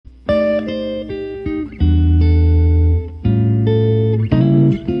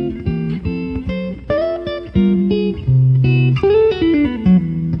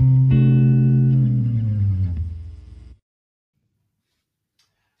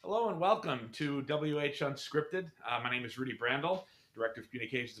Hello and welcome to WH Unscripted. My name is Rudy Brandel, Director of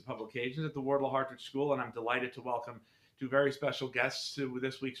Communications and Publications at the Wardlaw Hartridge School, and I'm delighted to welcome two very special guests to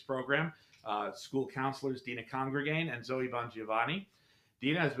this week's program, school counselors Dina Congregane and Zoe Bongiovanni.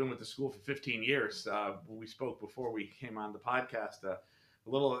 Dina has been with the school for 15 years. When we spoke before we came on the podcast, a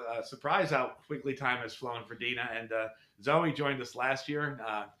little surprise how quickly time has flown for Dina, and Zoe joined us last year.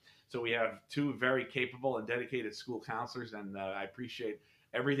 So we have two very capable and dedicated school counselors, and I appreciate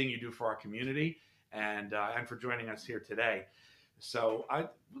everything you do for our community and for joining us here today. So I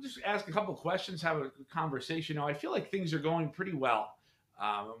will just ask a couple of questions, have a conversation. I feel like things are going pretty well.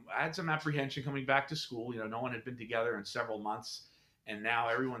 I had some apprehension coming back to school. No one had been together in several months, and now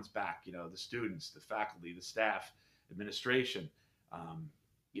everyone's back. The students, the faculty, the staff, administration. Um,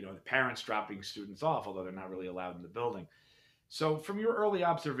 the parents dropping students off, although they're not really allowed in the building. So, from your early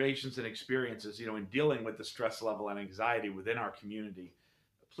observations and experiences, in dealing with the stress level and anxiety within our community,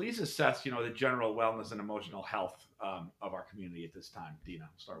 please assess, the general wellness and emotional health of our community at this time. Dina,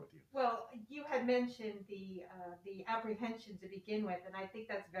 I'll start with you. Well, you had mentioned the apprehension to begin with, and I think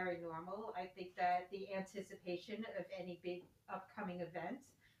that's very normal. I think that the anticipation of any big upcoming event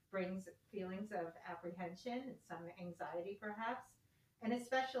brings feelings of apprehension and some anxiety, perhaps, and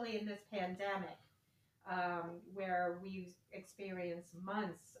especially in this pandemic, where we've experienced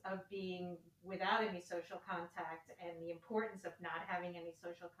months of being without any social contact and the importance of not having any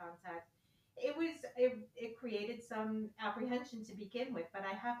social contact. It created some apprehension to begin with, but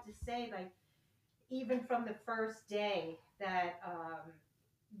I have to say, like, even from the first day that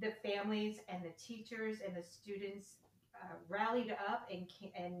the families and the teachers and the students rallied up and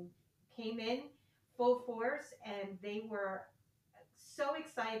came in full force, and they were so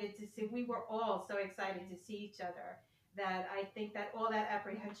excited to see. We were all so excited to see each other that I think that all that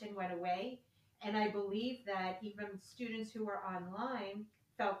apprehension went away, and I believe that even students who were online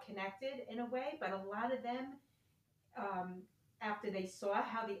felt connected in a way, but a lot of them, um, after they saw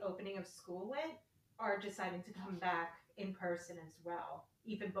how the opening of school went, are deciding to come back in person as well,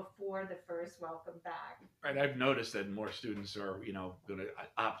 even before the first welcome back. Right, I've noticed that more students are, going to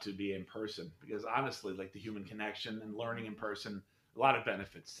opt to be in person because honestly, like the human connection and learning in person, a lot of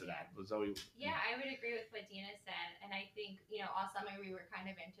benefits to that. Zoe, Yeah, I would agree with what Dina said. And I think, all summer we were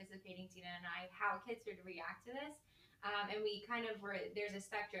kind of anticipating, Dina and I, how kids would react to this. And we kind of were, there's a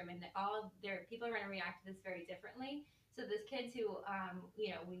spectrum, and all there, people are going to react to this very differently. So there's kids who,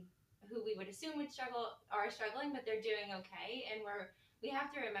 who we would assume would struggle are struggling, but they're doing okay. And we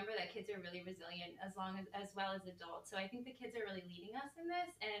have to remember that kids are really resilient as well as adults. So I think the kids are really leading us in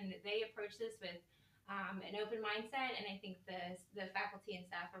this, and they approach this with an open mindset, and I think the faculty and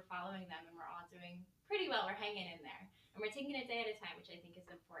staff are following them, and we're all doing pretty well. We're hanging in there, and we're taking it day at a time, which I think is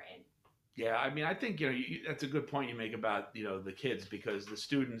important. yeah, I mean, I think that's a good point you make about the kids because the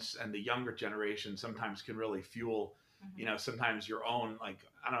students and the younger generation sometimes can really fuel sometimes your own, like,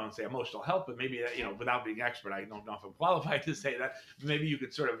 I don't want to say emotional health, but maybe that, without being expert, I don't know if I'm qualified to say that. Maybe you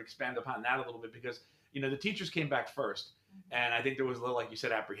could sort of expand upon that a little bit because the teachers came back 1st, and I think there was a little, like you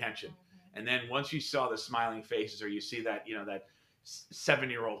said, apprehension. And then once you saw the smiling faces, or you see that that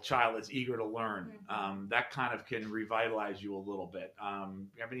 7-year-old child that's eager to learn, that kind of can revitalize you a little bit.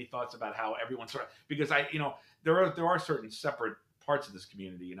 You have any thoughts about how everyone sort of, because there are certain separate parts of this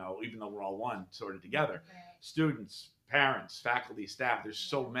community, even though we're all one sort of together, Right. students, parents, faculty, staff, there's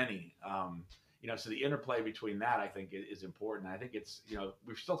so many, so the interplay between that, I think, is important. I think it's,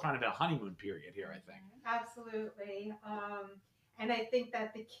 we're still kind of in a honeymoon period here, I think. Absolutely. And I think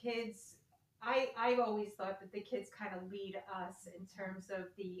that the kids, I've always thought that the kids kind of lead us in terms of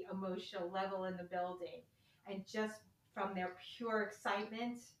the emotional level in the building. And just from their pure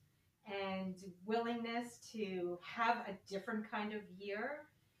excitement and willingness to have a different kind of year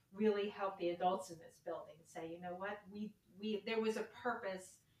really help the adults in this building say, you know what, we there was a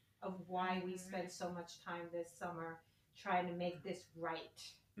purpose of why we spent so much time this summer trying to make this right.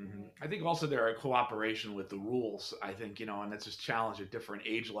 I think also there are cooperation with the rules. I think and that's just challenge at different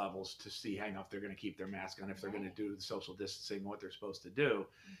age levels to see, if they're going to keep their mask on, if they're going to Right. do the social distancing, what they're supposed to do.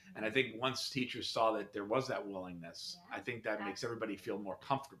 And I think once teachers saw that there was that willingness, I Yeah, think that makes everybody feel more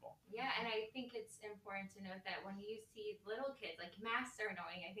comfortable. Yeah, and I think it's important to note that when you see little kids, like, masks are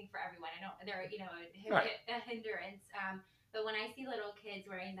annoying, I think, for everyone. I know they're, Right. a hindrance. But when I see little kids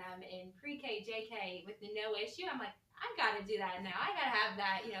wearing them in pre-K, JK with no issue, I'm like, I got to do that now. I got to have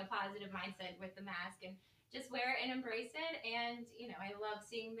that, positive mindset with the mask and just wear it and embrace it. And, I love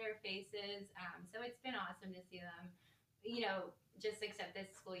seeing their faces. So it's been awesome to see them, just accept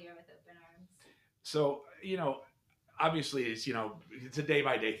this school year with open arms. So obviously it's a day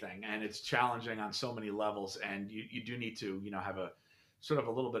by day thing, and it's challenging on so many levels, and you do need to have a sort of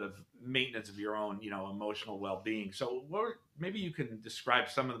a little bit of maintenance of your own, emotional well-being. So maybe you can describe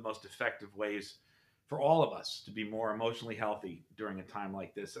some of the most effective ways for all of us to be more emotionally healthy during a time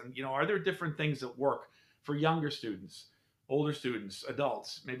like this. And, are there different things that work for younger students, older students,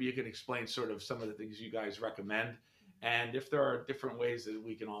 adults? Maybe you can explain sort of some of the things you guys recommend. And if there are different ways that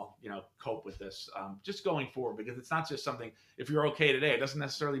we can all, cope with this, just going forward, because it's not just something, if you're okay today, it doesn't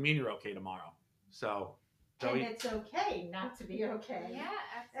necessarily mean you're okay tomorrow. So, Zoe? And it's okay not to be okay. Yeah,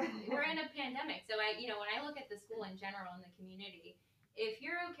 absolutely. We're in a pandemic. So when I look at the school in general and the community, if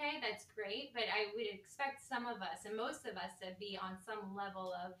you're okay, that's great. But I would expect some of us and most of us to be on some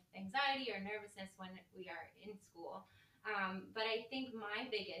level of anxiety or nervousness when we are in school. But I think my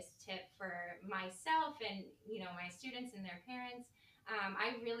biggest tip for myself and, my students and their parents,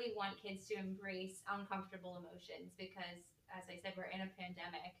 I really want kids to embrace uncomfortable emotions because, as I said, we're in a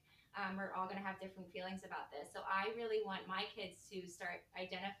pandemic. We're all going to have different feelings about this. So I really want my kids to start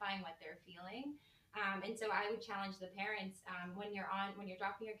identifying what they're feeling. And so I would challenge the parents when you're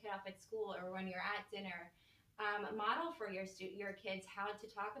dropping your kid off at school or when you're at dinner, model for your kids how to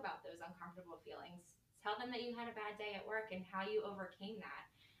talk about those uncomfortable feelings. Tell them that you had a bad day at work and how you overcame that.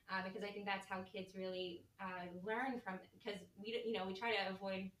 Because I think that's how kids really learn from. Because we try to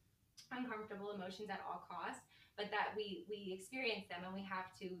avoid uncomfortable emotions at all costs, but that we experience them and we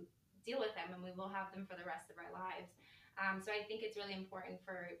have to deal with them, and we will have them for the rest of our lives. So I think it's really important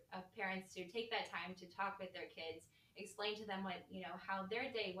for parents to take that time to talk with their kids, explain to them how their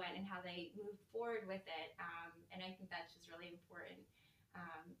day went and how they moved forward with it. And I think that's just really important.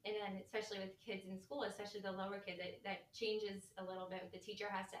 And then especially with kids in school, especially the lower kids, that changes a little bit. The teacher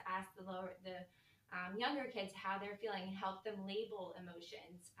has to ask the younger kids how they're feeling and help them label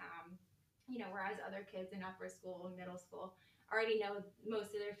emotions. Whereas other kids in upper school and middle school already know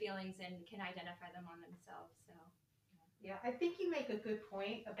most of their feelings and can identify them on themselves. So, yeah, I think you make a good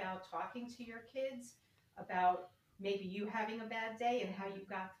point about talking to your kids about maybe you having a bad day and how you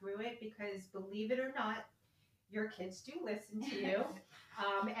got through it, because believe it or not, your kids do listen to you.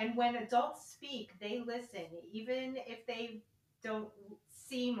 And when adults speak, they listen. Even if they don't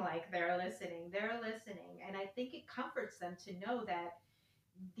seem like they're listening. And I think it comforts them to know that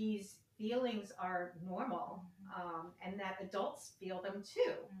these feelings are normal, and that adults feel them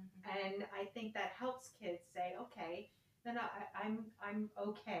too. And I think that helps kids say, okay, then I'm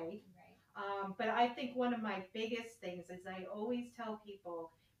okay. right. But I think one of my biggest things is I always tell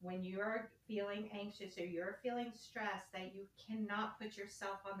people, when you're feeling anxious or you're feeling stressed, that you cannot put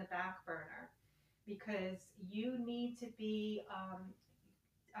yourself on the back burner, because you need to be,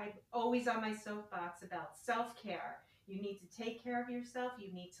 I'm always on my soapbox about self-care. You need to take care of yourself.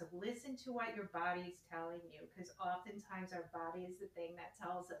 You need to listen to what your body is telling you, because oftentimes our body is the thing that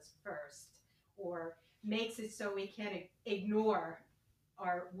tells us first, or makes it so we can't ignore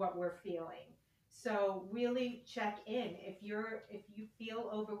what we're feeling. So really check in. If you feel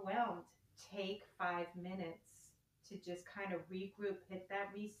overwhelmed, take 5 minutes to just kind of regroup, hit that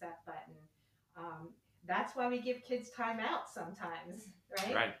reset button. That's why we give kids time out sometimes,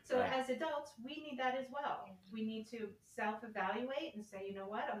 right? Right. So right. as adults, we need that as well. We need to self-evaluate and say, you know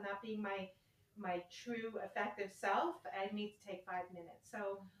what, I'm not being my true effective self. I need to take 5 minutes.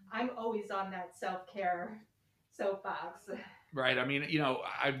 So I'm always on that self-care soapbox. Right. I mean,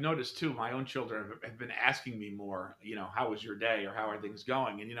 I've noticed too, my own children have been asking me more, how was your day or how are things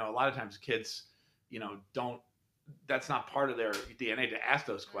going? And, a lot of times kids, that's not part of their DNA to ask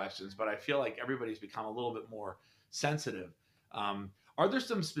those questions, but I feel like everybody's become a little bit more sensitive. Are there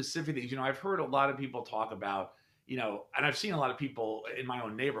some specific things, I've heard a lot of people talk about, and I've seen a lot of people in my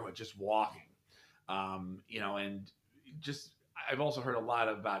own neighborhood just walking, and just, I've also heard a lot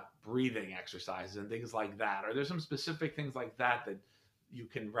about breathing exercises and things like that. Are there some specific things like that you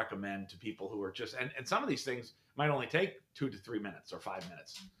can recommend to people who are just, and some of these things might only take 2 to 3 minutes or 5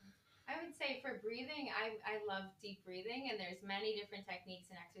 minutes? I would say for breathing, I love deep breathing, and there's many different techniques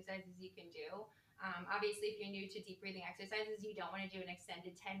and exercises you can do. Obviously, if you're new to deep breathing exercises, you don't want to do an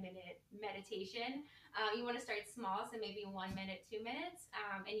extended 10-minute meditation. You want to start small, so maybe 1 minute, 2 minutes,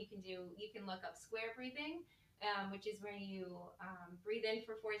 and you can look up square breathing, which is where you breathe in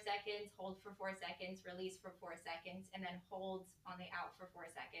for 4 seconds, hold for 4 seconds, release for 4 seconds, and then hold on the out for 4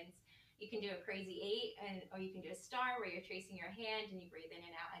 seconds. You can do a crazy 8, or you can do a star where you're tracing your hand and you breathe in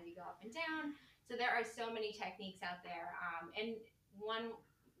and out as you go up and down. So there are so many techniques out there, and one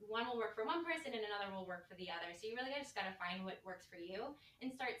will work for one person and another will work for the other. So you really just got to find what works for you and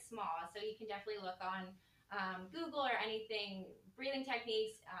start small. So you can definitely look on Google or anything, breathing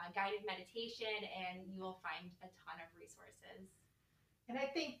techniques, guided meditation, and you will find a ton of resources. And I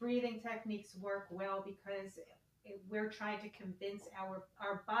think breathing techniques work well because we're trying to convince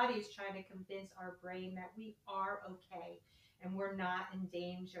our body's trying to convince our brain that we are okay and we're not in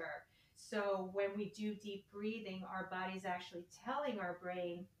danger. So when we do deep breathing, our body's actually telling our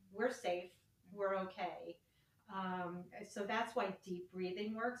brain we're safe, we're okay. So that's why deep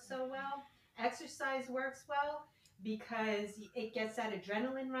breathing works so well. Exercise works well because it gets that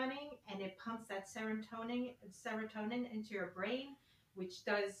adrenaline running and it pumps that serotonin into your brain, which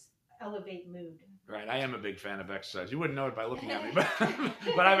does elevate mood. Right, I am a big fan of exercise. You wouldn't know it by looking at me, but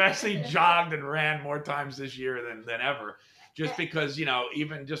but I've actually jogged and ran more times this year than ever, just because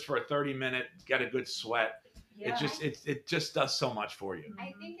even just for a 30-minute, get a good sweat. Yeah. It just does so much for you.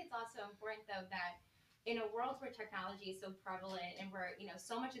 I think it's also important though that in a world where technology is so prevalent and where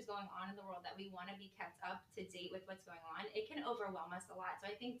so much is going on in the world that we want to be kept up to date with what's going on, it can overwhelm us a lot. So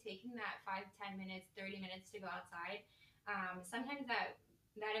I think taking that 5, 10 minutes, 30 minutes to go outside, sometimes that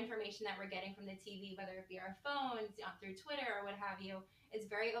information that we're getting from the TV, whether it be our phones, through Twitter or what have you, is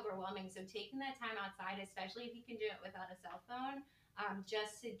very overwhelming. So taking that time outside, especially if you can do it without a cell phone,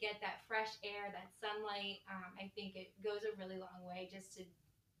 just to get that fresh air, that sunlight, I think it goes a really long way just to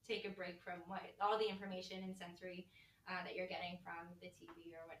take a break from all the information and sensory that you're getting from the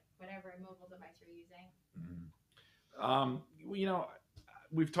TV or whatever mobile device you're using.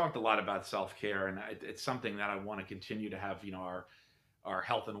 We've talked a lot about self-care, and it's something that I want to continue to have our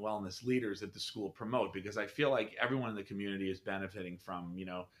health and wellness leaders at the school promote, because I feel like everyone in the community is benefiting from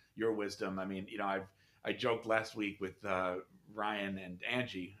your wisdom. I mean, I joked last week with Ryan and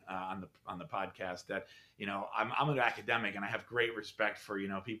Angie on the podcast that I'm an academic and I have great respect for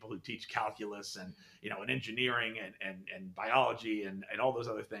people who teach calculus and and engineering and biology and all those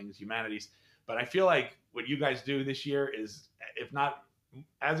other things, humanities. But I feel like what you guys do this year is, if not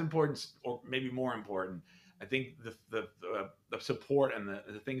as important or maybe more important, I think the support and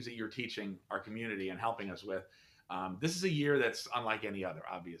the things that you're teaching our community and helping us with. This is a year that's unlike any other,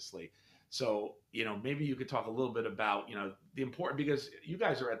 obviously. So, maybe you could talk a little bit about, the important, because you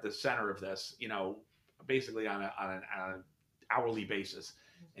guys are at the center of this, basically on an hourly basis,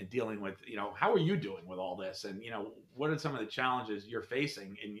 and dealing with, how are you doing with all this? And, what are some of the challenges you're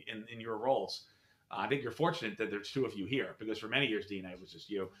facing in your roles? I think you're fortunate that there's two of you here, because for many years, Dina, it was just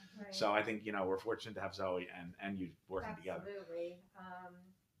you. Right. So I think, we're fortunate to have Zoe and you working together. Absolutely.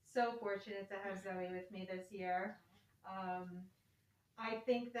 So fortunate to have Zoe with me this year. I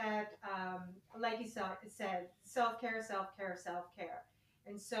think that, like you said, self-care, self-care, self-care.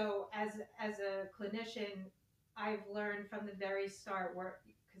 And so as a clinician, I've learned from the very start,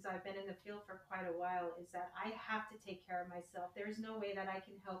 because I've been in the field for quite a while, is that I have to take care of myself. There's no way that I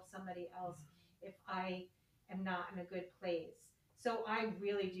can help somebody else if I am not in a good place. So I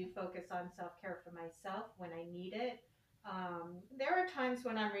really do focus on self-care for myself when I need it. There are times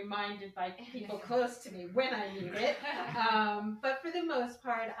when I'm reminded by people close to me when I need it. But for the most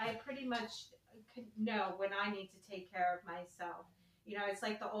part, I pretty much know when I need to take care of myself. It's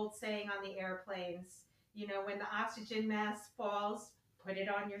like the old saying on the airplanes, when the oxygen mask falls, put it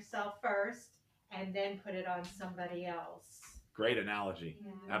on yourself first and then put it on somebody else. Great analogy.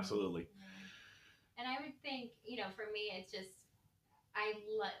 Yeah. Absolutely. And I would think, for me, it's just,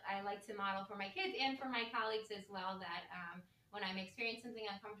 I like to model for my kids and for my colleagues as well that when I'm experiencing something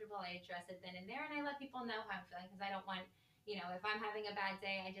uncomfortable, I address it then and there, and I let people know how I'm feeling, because I don't want, if I'm having a bad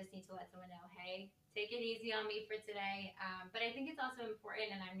day, I just need to let someone know, hey, take it easy on me for today. But I think it's also important,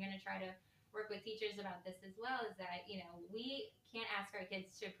 and I'm going to try to work with teachers about this as well, is that, we can't ask our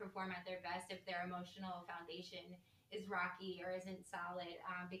kids to perform at their best if their emotional foundation is rocky or isn't solid,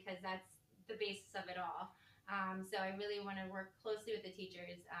 because that's the basis of it all. So I really want to work closely with the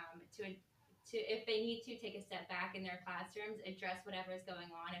teachers to if they need to take a step back in their classrooms, address whatever is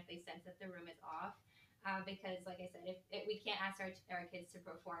going on if they sense that the room is off. Because, like I said, if we can't ask our kids to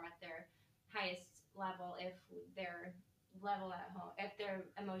perform at their highest level if their level at home, if their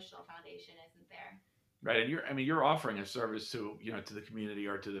emotional foundation isn't there. Right, and you're offering a service to to the community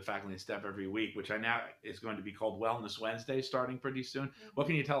or to the faculty and staff every week, which I now is going to be called Wellness Wednesday, starting pretty soon. Mm-hmm. What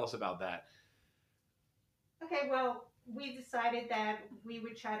can you tell us about that? Okay, well, we decided that we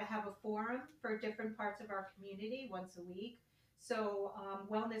would try to have a forum for different parts of our community once a week. So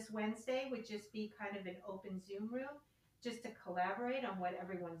Wellness Wednesday would just be kind of an open Zoom room, just to collaborate on what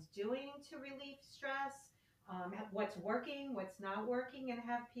everyone's doing to relieve stress, what's working, what's not working, and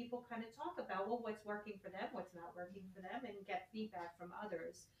have people kind of talk about, well, what's working for them, what's not working for them, and get feedback from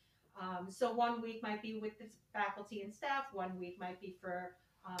others. So one week might be with the faculty and staff, one week might be for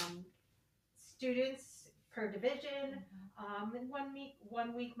students per division, and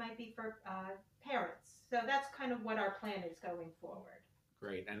one week might be for parents. So that's kind of what our plan is going forward.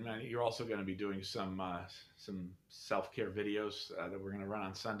 Great, and you're also going to be doing some self-care videos that we're going to run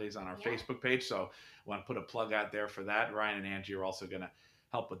on Sundays on our Facebook page. So I want to put a plug out there for that. Ryan and Angie are also going to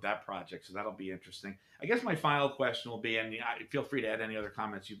help with that project, so that'll be interesting. I guess my final question will be, and feel free to add any other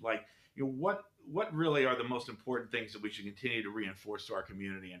comments you'd like. What really are the most important things that we should continue to reinforce to our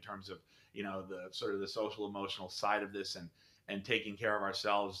community in terms of the sort of the social emotional side of this and taking care of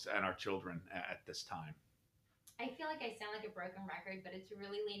ourselves and our children at this time? I feel like I sound like a broken record, but it's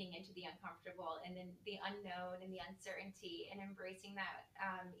really leaning into the uncomfortable and then the unknown and the uncertainty and embracing that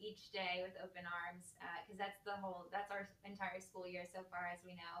each day with open arms, because that's our entire school year so far, as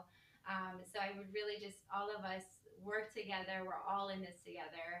we know. So I would really just, all of us work together. We're all in this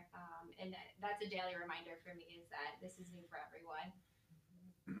together. And that's a daily reminder for me, is that this is new for everyone.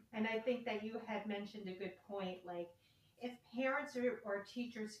 And I think that you had mentioned a good point, like, if parents or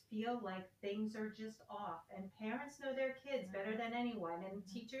teachers feel like things are just off, and parents know their kids better than anyone, and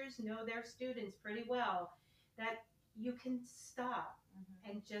teachers know their students pretty well, that you can stop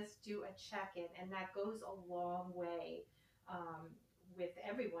and just do a check-in, and that goes a long way with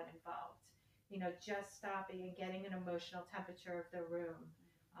everyone involved. Just stopping and getting an emotional temperature of the room,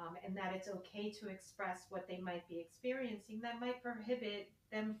 and that it's okay to express what they might be experiencing that might prohibit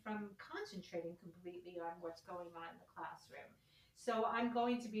them from concentrating completely on what's going on in the classroom. So I'm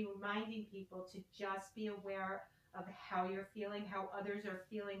going to be reminding people to just be aware of how you're feeling, how others are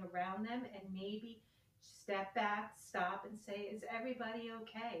feeling around them, and maybe step back, stop, and say, is everybody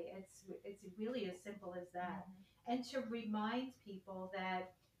okay? It's really as simple as that. And to remind people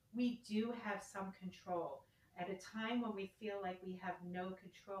that we do have some control. At a time when we feel like we have no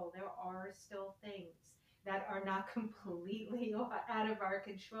control, there are still things that are not completely out of our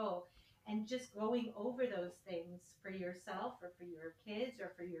control. And just going over those things for yourself or for your kids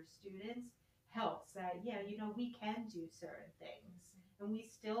or for your students helps. That, we can do certain things and we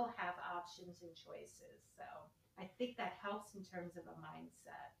still have options and choices. So I think that helps in terms of a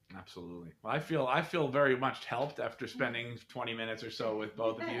mindset. Absolutely. Well, I feel very much helped after spending 20 minutes or so with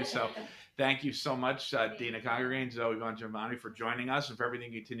both of you. So thank you so much, Dina Congregane, Zoe Bongiovanni, for joining us and for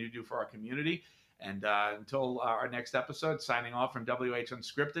everything you continue to do for our community. And until our next episode, signing off from WH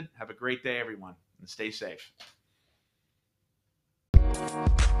Unscripted. Have a great day, everyone, and stay safe.